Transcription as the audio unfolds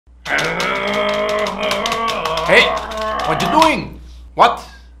Hey, what you doing? What?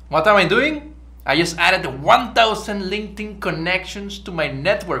 What am I doing? I just added 1,000 LinkedIn connections to my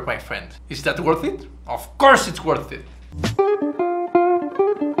network, my friend. Is that worth it? Of course it's worth it.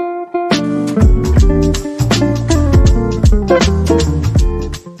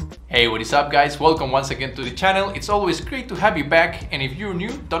 Hey, what is up guys? Welcome once again to the channel. It's always great to have you back, and if you're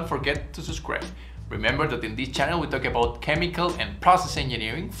new, don't forget to subscribe. Remember that in this channel we talk about chemical and process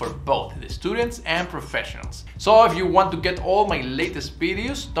engineering for both the students and professionals. So if you want to get all my latest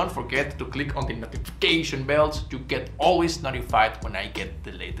videos, don't forget to click on the notification bells to get always notified when I get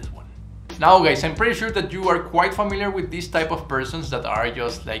the latest one. Now guys, I'm pretty sure that you are quite familiar with this type of persons that are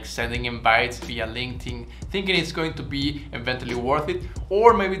just like sending invites via LinkedIn, thinking it's going to be eventually worth it,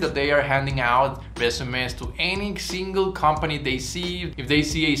 or maybe that they are handing out resumes to any single company they see. If they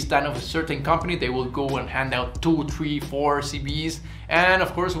see a stand of a certain company, they will go and hand out 2, 3, 4 CVs. And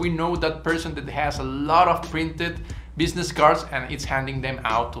of course, we know that person that has a lot of printed business cards and it's handing them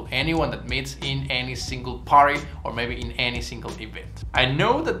out to anyone that meets in any single party or maybe in any single event. I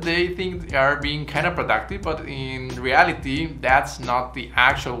know that they think they are being kind of productive, but in reality, that's not the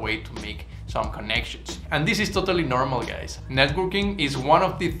actual way to make some connections. And this is totally normal, guys. Networking is one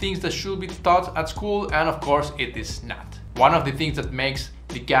of the things that should be taught at school, and of course it is not. One of the things that makes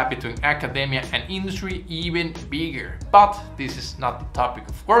the gap between academia and industry even bigger. But this is not the topic,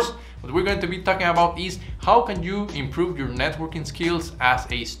 of course. What we're going to be talking about is how can you improve your networking skills as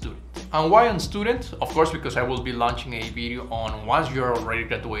a student. And why on student? Of course, because I will be launching a video on once you're already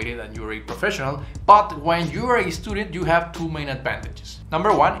graduated and you're a professional. But when you're a student, you have two main advantages.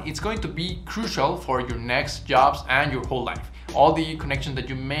 Number one, it's going to be crucial for your next jobs and your whole life. All the connections that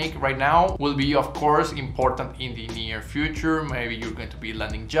you make right now will be, of course, important in the near future. Maybe you're going to be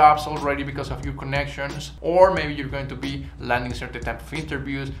landing jobs already because of your connections, or maybe you're going to be landing certain type of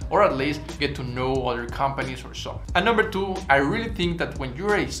interviews, or at least get to know other companies or so. And number two, I really think that when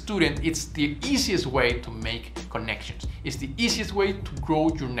you're a student, it's the easiest way to make connections. It's the easiest way to grow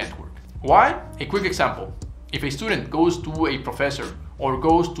your network. Why? A quick example. If a student goes to a professor or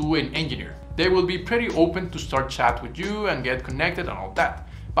goes to an engineer, they will be pretty open to start chat with you and get connected and all that.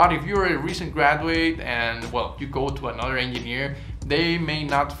 But if you're a recent graduate and, well, you go to another engineer, they may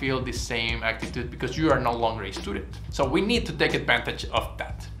not feel the same attitude because you are no longer a student. So we need to take advantage of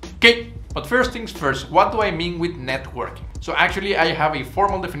that. Okay, but first things first, what do I mean with networking? So actually I have a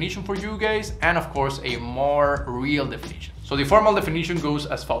formal definition for you guys and of course a more real definition. So the formal definition goes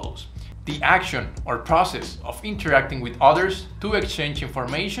as follows. The action or process of interacting with others to exchange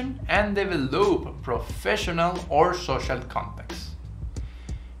information and develop professional or social contacts.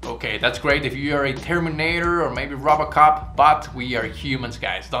 Okay, that's great if you are a Terminator or maybe Robocop, but we are humans,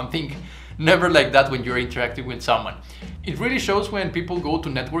 guys. Don't think never like that when you're interacting with someone. It really shows when people go to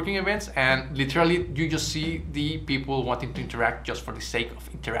networking events and literally you just see the people wanting to interact just for the sake of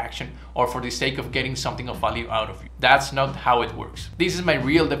interaction or for the sake of getting something of value out of you. That's not how it works. This is my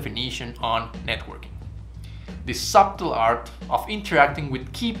real definition on networking. The subtle art of interacting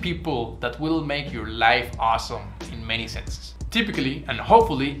with key people that will make your life awesome in many senses. Typically and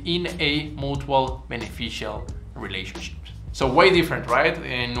hopefully in a mutual beneficial relationship. So way different, right?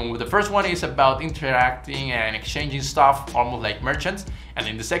 And the first one is about interacting and exchanging stuff, almost like merchants. And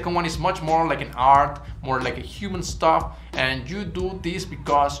then the second one is much more like an art, more like a human stuff. And you do this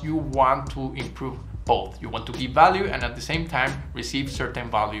because you want to improve both. You want to give value and at the same time receive certain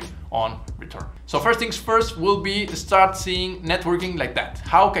value on return. So first things first will be start seeing networking like that.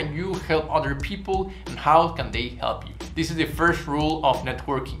 How can you help other people and how can they help you? This is the first rule of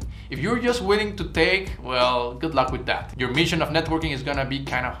networking. If you're just willing to take, well, good luck with that. Your mission of networking is gonna be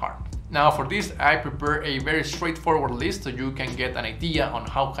kind of hard. Now for this, I prepare a very straightforward list so you can get an idea on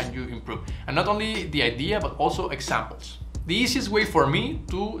how can you improve. And not only the idea, but also examples. The easiest way for me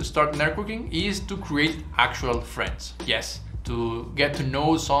to start networking is to create actual friends. Yes, to get to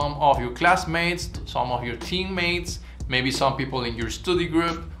know some of your classmates, some of your teammates, maybe some people in your study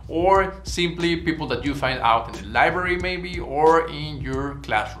group, or simply people that you find out in the library maybe, or in your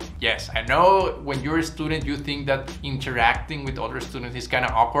classroom. Yes, I know when you're a student, you think that interacting with other students is kind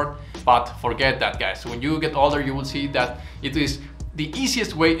of awkward, but forget that, guys. When you get older, you will see that it is the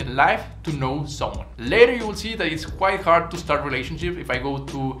easiest way in life to know someone. Later you will see that it's quite hard to start relationships. If I go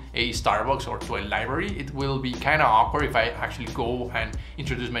to a Starbucks or to a library, it will be kind of awkward if I actually go and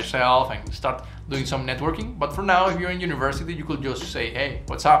introduce myself and start doing some networking. But for now, if you're in university, you could just say, hey,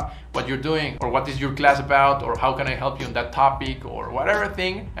 what's up, what you're doing, or what is your class about, or how can I help you on that topic, or whatever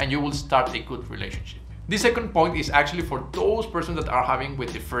thing, and you will start a good relationship. The second point is actually for those persons that are having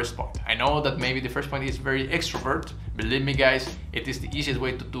with the first point. I know that maybe the first point is very extrovert. Believe me guys, it is the easiest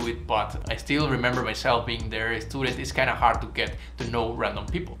way to do it, but I still remember myself being there. A student, it's kind of hard to get to know random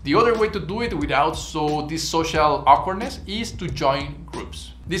people. The other way to do it without this social awkwardness is to join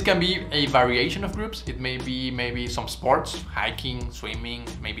groups. This can be a variation of groups. It may be maybe some sports, hiking, swimming,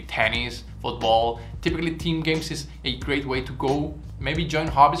 maybe tennis, football. Typically team games is a great way to go. Maybe join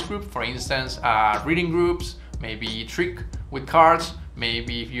hobbies group, for instance, reading groups, maybe trick with cards.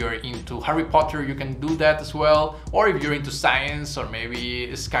 Maybe if you're into Harry Potter, you can do that as well. Or if you're into science, or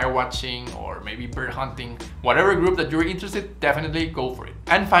maybe sky watching, or maybe bird hunting, whatever group that you're interested, definitely go for it.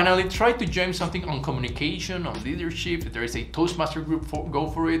 And finally, try to join something on communication, on leadership. If there is a Toastmaster group, go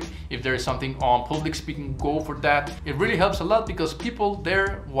for it. If there is something on public speaking, go for that. It really helps a lot because people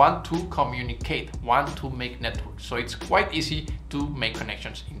there want to communicate, want to make networks. So it's quite easy to make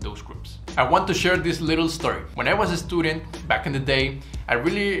connections in those groups. I want to share this little story. When I was a student back in the day, I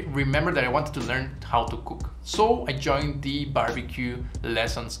really remember that I wanted to learn how to cook. So I joined the barbecue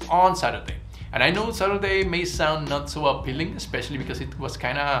lessons on Saturday. And I know Saturday may sound not so appealing, especially because it was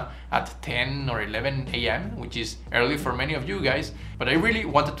kind of at 10 or 11 a.m., which is early for many of you guys. But I really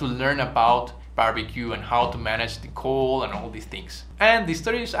wanted to learn about barbecue and how to manage the coal and all these things. And the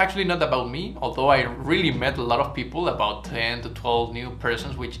story is actually not about me, although I really met a lot of people, about 10 to 12 new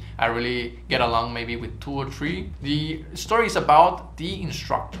persons, which I really get along maybe with 2 or 3. The story is about the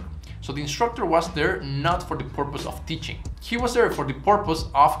instructor. So the instructor was there not for the purpose of teaching. He was there for the purpose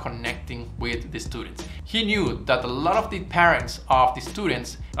of connecting with the students. He knew that a lot of the parents of the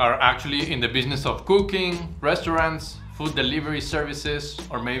students are actually in the business of cooking, restaurants, food delivery services,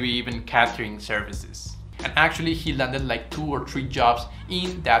 or maybe even catering services. And actually he landed like 2 or 3 jobs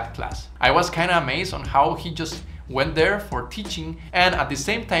in that class. I was kind of amazed on how he just went there for teaching, and at the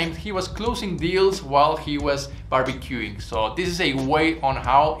same time he was closing deals while he was barbecuing. So this is a way on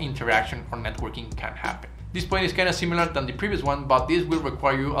how interaction or networking can happen. This point is kind of similar than the previous one, but this will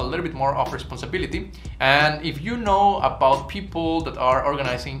require you a little bit more of responsibility. And if you know about people that are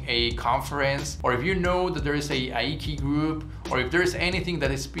organizing a conference, or if you know that there is a Aiki group, or if there is anything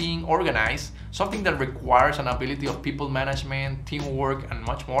that is being organized, something that requires an ability of people management, teamwork, and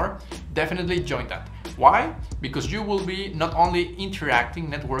much more, definitely join that. Why? Because you will be not only interacting,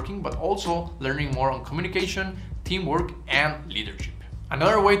 networking, but also learning more on communication, teamwork, and leadership.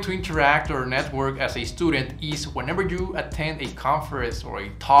 Another way to interact or network as a student is whenever you attend a conference or a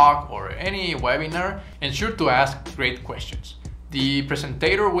talk or any webinar, ensure to ask great questions. The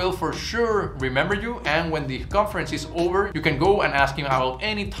presenter will for sure remember you, and when the conference is over, you can go and ask him about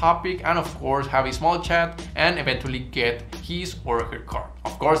any topic, and of course have a small chat and eventually get his or her card.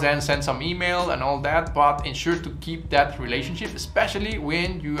 Of course then send some email and all that, but ensure to keep that relationship, especially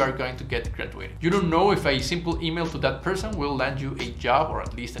when you are going to get graduated. You don't know if a simple email to that person will land you a job or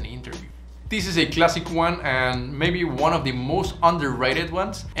at least an interview. This is a classic one and maybe one of the most underrated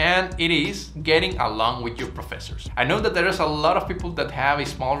ones, and it is getting along with your professors. I know that there is a lot of people that have a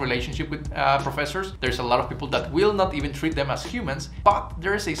small relationship with professors. There's a lot of people that will not even treat them as humans, but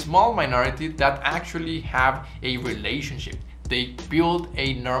there is a small minority that actually have a relationship. They build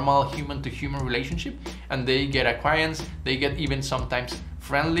a normal human-to-human relationship, and they get acquaintance, they get even sometimes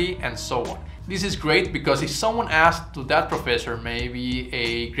friendly, and so on. This is great because if someone asks to that professor, maybe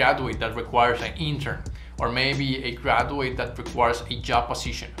a graduate that requires an intern, or maybe a graduate that requires a job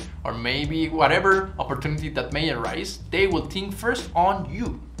position, or maybe whatever opportunity that may arise, they will think first on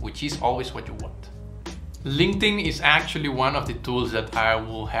you, which is always what you want. LinkedIn is actually one of the tools that I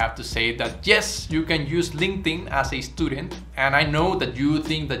will have to say that yes, you can use LinkedIn as a student. And I know that you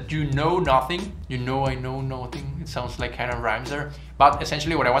think that you know nothing. You know I know nothing. It sounds like kind of rhymes there. But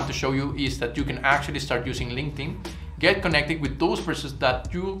essentially what I want to show you is that you can actually start using LinkedIn, get connected with those persons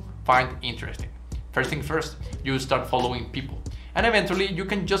that you find interesting. First thing first, you start following people. And eventually you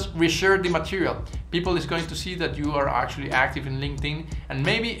can just reshare the material. People is going to see that you are actually active in LinkedIn, and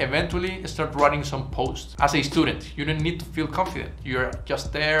maybe eventually start writing some posts. As a student, you don't need to feel confident. You're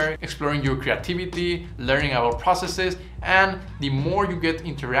just there exploring your creativity, learning about processes, and the more you get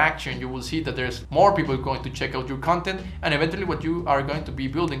interaction, you will see that there's more people going to check out your content, and eventually what you are going to be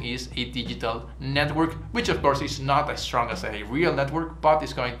building is a digital network, which of course is not as strong as a real network, but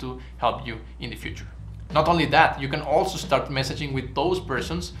is going to help you in the future. Not only that, you can also start messaging with those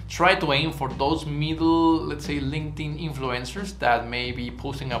persons. Try to aim for those middle, let's say LinkedIn influencers that may be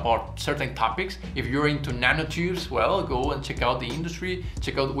posting about certain topics. If you're into nanotubes, well, go and check out the industry,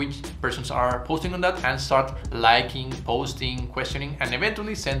 check out which persons are posting on that, and start liking, posting, questioning, and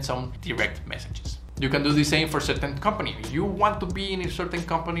eventually send some direct messages. You can do the same for certain company. If you want to be in a certain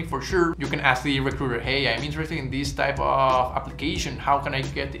company, for sure, you can ask the recruiter, hey, I'm interested in this type of application. How can I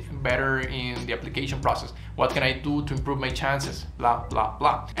get better in the application process? What can I do to improve my chances? Blah, blah,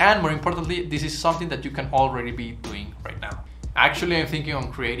 blah. And more importantly, this is something that you can already be doing right now. Actually, I'm thinking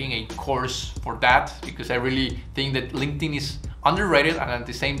on creating a course for that because I really think that LinkedIn is underrated and at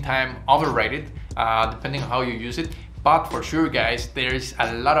the same time overrated, depending on how you use it. But for sure, guys, there's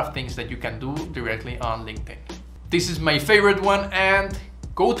a lot of things that you can do directly on LinkedIn. This is my favorite one, and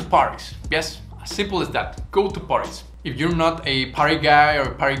go to parties. Yes, as simple as that. Go to parties. If you're not a party guy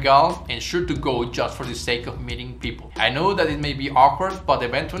or a party girl, ensure to go just for the sake of meeting people. I know that it may be awkward, but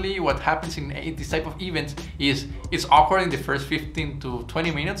eventually what happens in this type of events is it's awkward in the first 15 to 20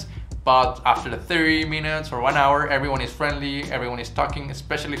 minutes, but after the 30 minutes or 1 hour, everyone is friendly, everyone is talking,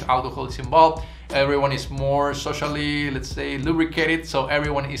 especially if alcohol is involved. Everyone is more socially, let's say, lubricated, so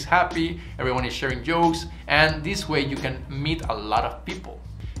everyone is happy, everyone is sharing jokes, and this way you can meet a lot of people.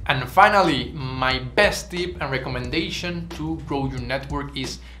 And finally, my best tip and recommendation to grow your network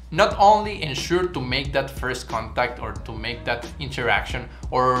is not only ensure to make that first contact or to make that interaction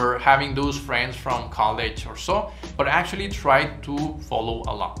or having those friends from college or so, but actually try to follow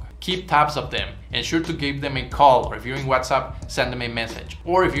along. Keep tabs of them. Ensure to give them a call, or if you're in WhatsApp, send them a message.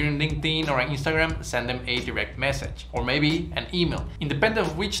 Or if you're in LinkedIn or Instagram, send them a direct message, or maybe an email. Independent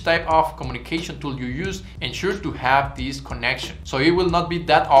of which type of communication tool you use, ensure to have this connection. So it will not be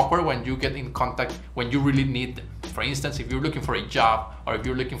that awkward when you get in contact when you really need them. For instance, if you're looking for a job, or if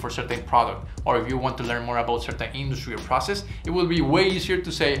you're looking for a certain product, or if you want to learn more about certain industry or process, it will be way easier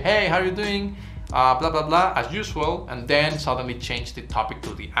to say, hey, how are you doing? Blah, blah, blah, as usual, and then suddenly change the topic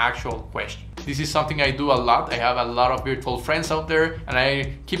to the actual question. This is something I do a lot. I have a lot of virtual friends out there, and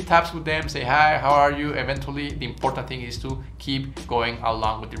I keep tabs with them, say, hi, how are you? Eventually, the important thing is to keep going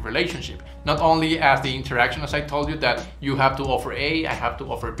along with the relationship. Not only as the interaction, as I told you, that you have to offer A, I have to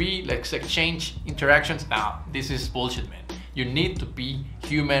offer B, let's exchange interactions. Now, this is bullshit, man. You need to be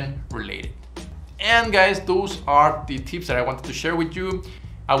human related. And guys, those are the tips that I wanted to share with you.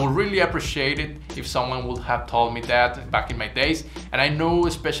 I would really appreciate it if someone would have told me that back in my days. And I know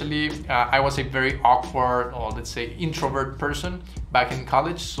especially I was a very awkward, or let's say introvert person back in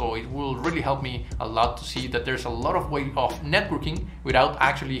college, so it will really help me a lot to see that there's a lot of way of networking without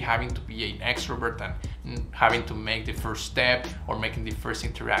actually having to be an extrovert and having to make the first step or making the first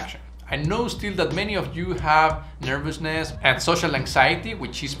interaction. I know still that many of you have nervousness and social anxiety,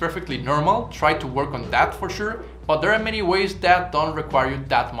 which is perfectly normal. Try to work on that for sure. But there are many ways that don't require you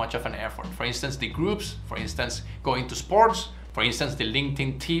that much of an effort. For instance, the groups, for instance, going to sports, for instance, the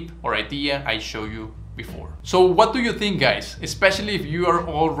LinkedIn tip or idea I showed you before. So what do you think, guys? Especially if you are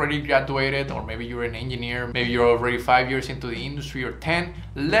already graduated, or maybe you're an engineer, maybe you're already 5 years into the industry or 10,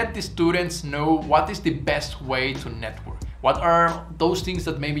 let the students know what is the best way to network. What are those things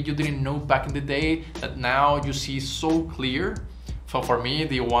that maybe you didn't know back in the day that now you see so clear? So for me,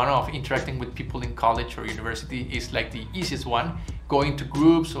 the one of interacting with people in college or university is like the easiest one. Going to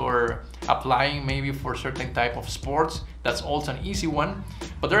groups or applying maybe for certain type of sports, that's also an easy one.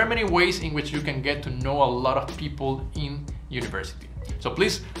 But there are many ways in which you can get to know a lot of people in university. So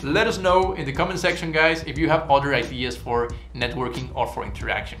please let us know in the comment section, guys, if you have other ideas for networking or for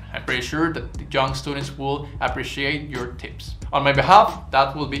interaction. I'm pretty sure that the young students will appreciate your tips. On my behalf,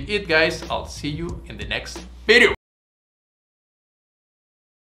 that will be it, guys. I'll see you in the next video.